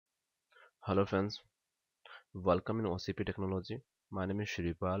Hello friends, welcome in OCP Technology. My name is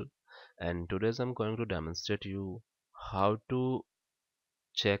Shripal and today I'm going to demonstrate you how to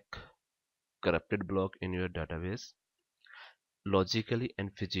check corrupted block in your database logically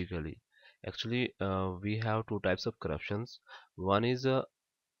and physically. Actually, we have two types of corruptions. One is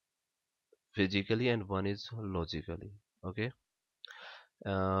physically and one is logically. Okay.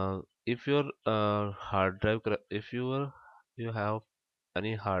 If your hard drive, if you have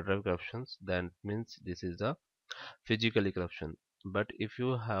any hard drive corruptions, then means this is the physically corruption. But if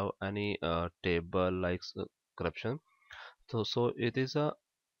you have any table like corruption, so it is a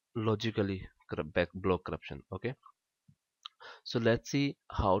logically back block corruption. Okay, so let's see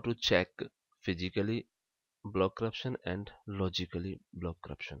how to check physically block corruption and logically block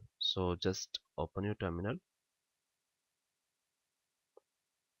corruption. So just open your terminal.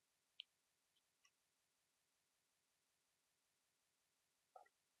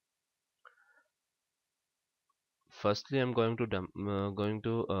 Firstly, I'm going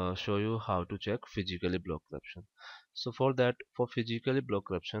to show you how to check physically block corruption. So for that, for physically block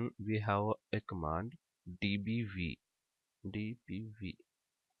corruption, we have a command dbv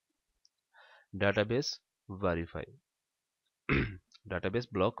database verify database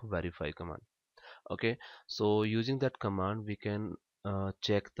block verify command. Okay, so using that command we can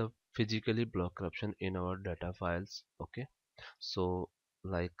check the physically block corruption in our data files. Okay, so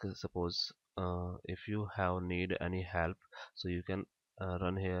like suppose if you have need any help, so you can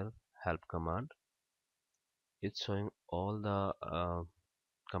run here help command. It's showing all the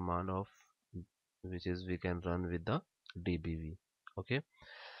command of which is we can run with the dbv. Okay,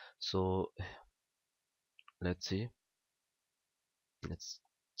 so let's see. Let's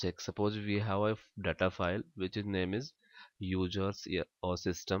check. Suppose we have a data file which is name is users or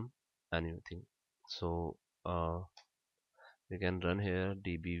system anything. So we can run here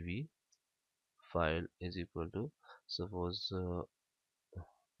dbv file is equal to, suppose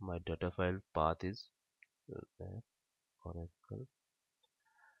my data file path is oracle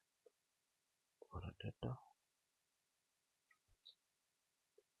or data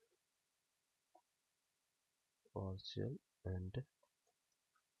partial and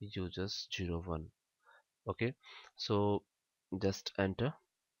users 01. Okay, so just enter.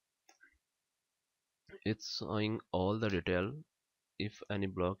 It's showing all the detail. If any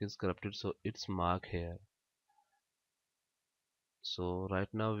block is corrupted, so it's marked here. So right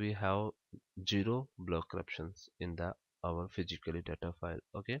now we have zero block corruptions in the our physically data file.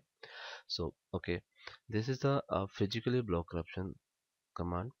 Okay, so okay, this is the physically block corruption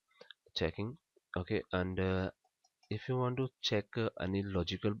command checking. Okay, and if you want to check any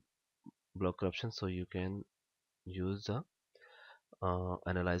logical block corruption, so you can use the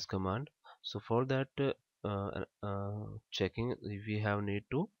analyze command. So for that checking, we have need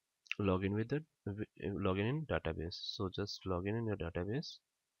to log in with the login in database. So just log in your database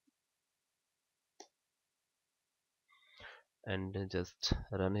and just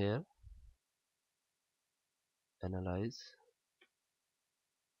run here analyze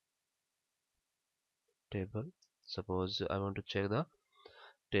table. Suppose I want to check the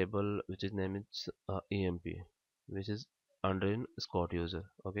table which is name is emp, which is under in Scott user.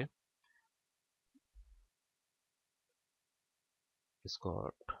 Okay,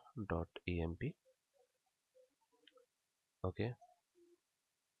 Scott dot emp. Okay,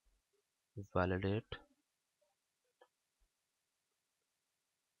 validate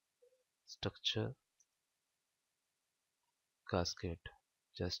structure cascade.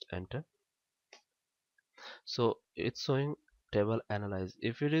 Just enter. So it's showing table analyze.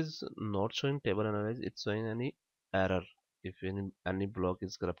 If it is not showing table analyze, it's showing any error. If any block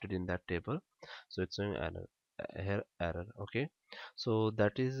is corrupted in that table, so it's showing error here error. Okay, so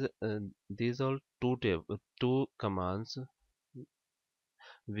that is these are two commands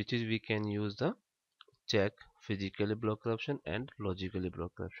which is we can use the check physically block corruption and logically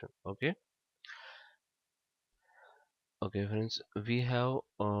block corruption. Okay, okay friends, we have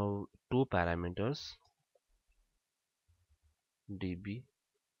two parameters db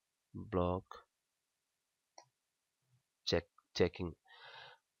block checking.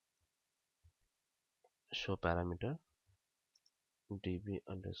 Show parameter db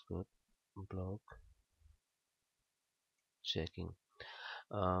underscore block checking.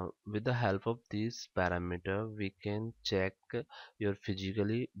 With the help of this parameter we can check your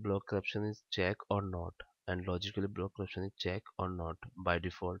physically block corruption is check or not, and logically block corruption is check or not by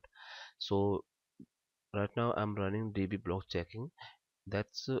default. So right now I'm running db block checking.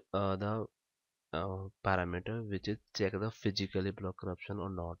 That's the parameter which is check the physically block corruption or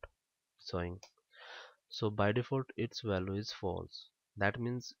not showing. So by default its value is false. That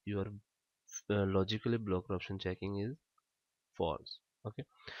means your logically block corruption checking is false. Okay,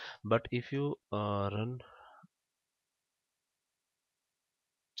 but if you run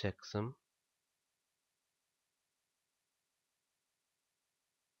checksum,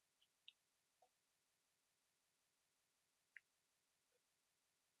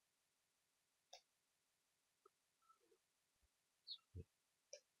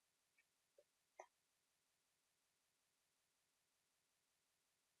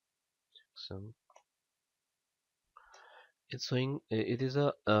 checksum, it's showing it is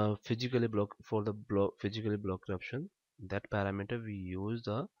a physically block for the block physically block corruption. That parameter we use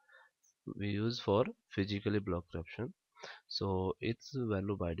for physically block corruption. So its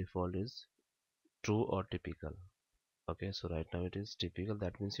value by default is true or typical. Okay, so right now it is typical.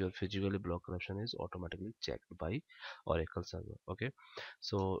 That means your physically block corruption is automatically checked by Oracle server. Okay,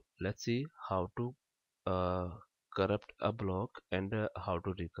 so let's see how to uh, corrupt a block and how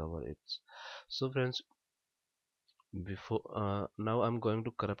to recover it. So friends, before now I'm going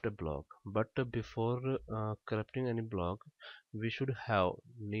to corrupt a block, but before corrupting any block, we should have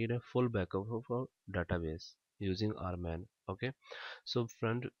need a full backup of our database using rman. Okay, so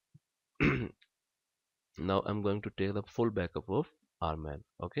friend, now I'm going to take the full backup of rman.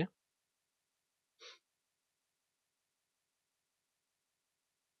 Okay,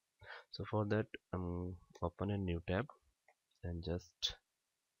 so for that open a new tab and just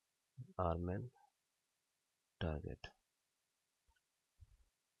rman target.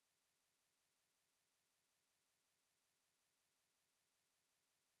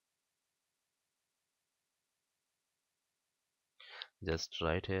 Just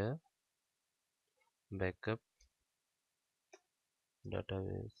right here, backup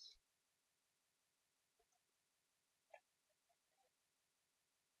database.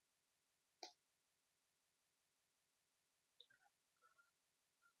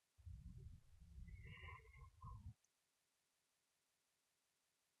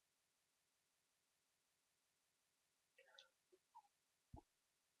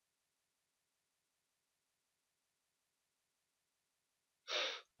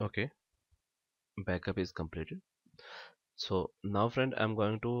 Okay, backup is completed. So now friend, I'm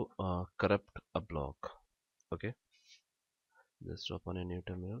going to corrupt a block. Okay, just open a new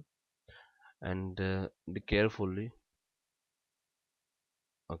terminal and be carefully.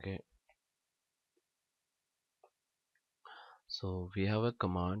 Okay, so we have a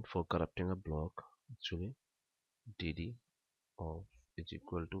command for corrupting a block. Actually, dd of is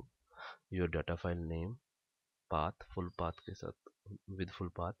equal to your data file name path, full path के साथ, with full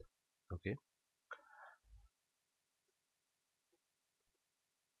path. Okay,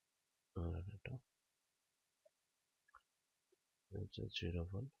 data just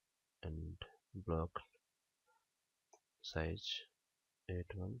 01 and block size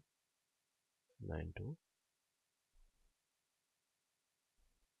 8192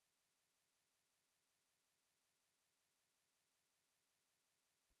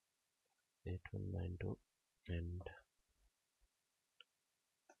 8192 and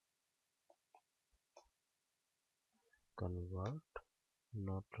convert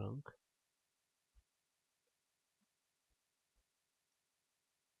not trunk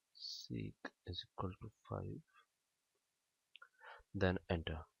seek is equal to 5, then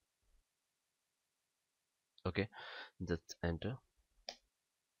enter. Okay, just enter.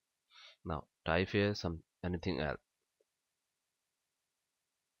 Now type here some anything else.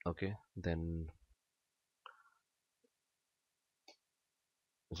 Okay, then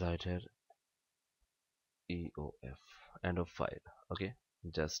write here EOF end of file. Okay,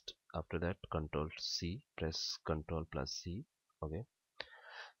 just after that control C, press control plus C. Okay,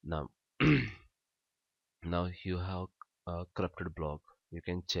 now now you have a corrupted block. You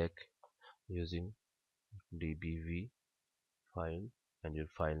can check using dbv file and your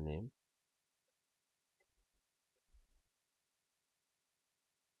file name.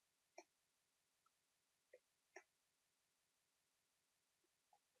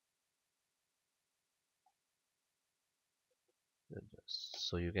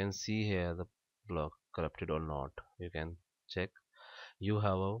 So you can see here the block corrupted or not. You can check. You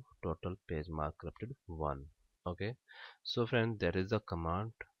have a total page mark corrupted 1. Okay, so friend, there is a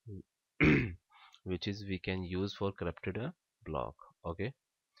command which is we can use for corrupted a block. Okay,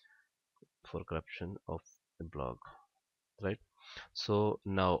 for corruption of a block, right? So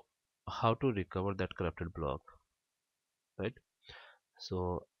now how to recover that corrupted block, right?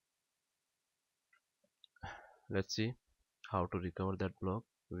 So let's see how to recover that block.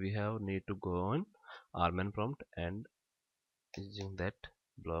 We have need to go on rman prompt and using that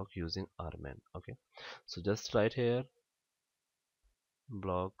block using rman. Okay, so just write here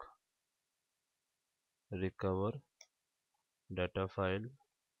block recover data file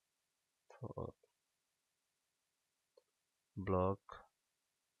for block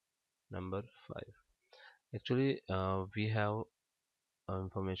number 5. Actually, we have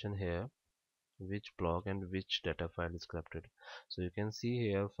information here which block and which data file is corrupted. So you can see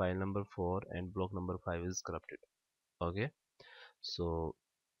here file number 4 and block number 5 is corrupted. Okay, so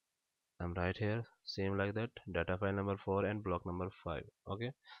I'm right here, same like that, data file number 4 and block number 5.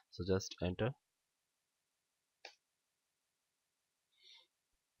 Okay, so just enter.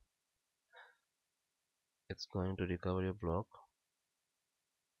 It's going to recover your block.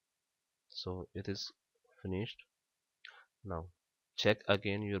 So it is finished. Now check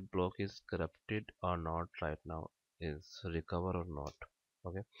again your block is corrupted or not right now, is recover or not.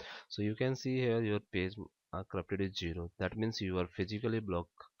 Okay, so you can see here your page corrupted is 0. That means your physically block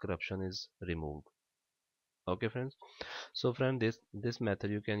corruption is removed. Okay friends, so friend, this method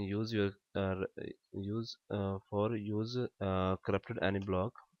you can use your use for use corrupted any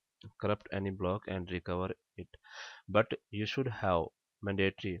block, corrupt any block and recover it, but you should have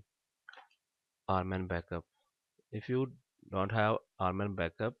mandatory rman backup. If you don't have rman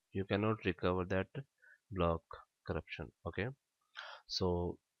backup, you cannot recover that block corruption. Okay,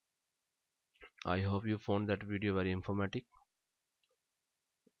 so I hope you found that video very informative,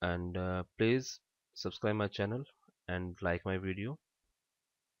 and please subscribe my channel and like my video.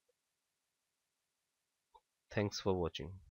 Thanks for watching.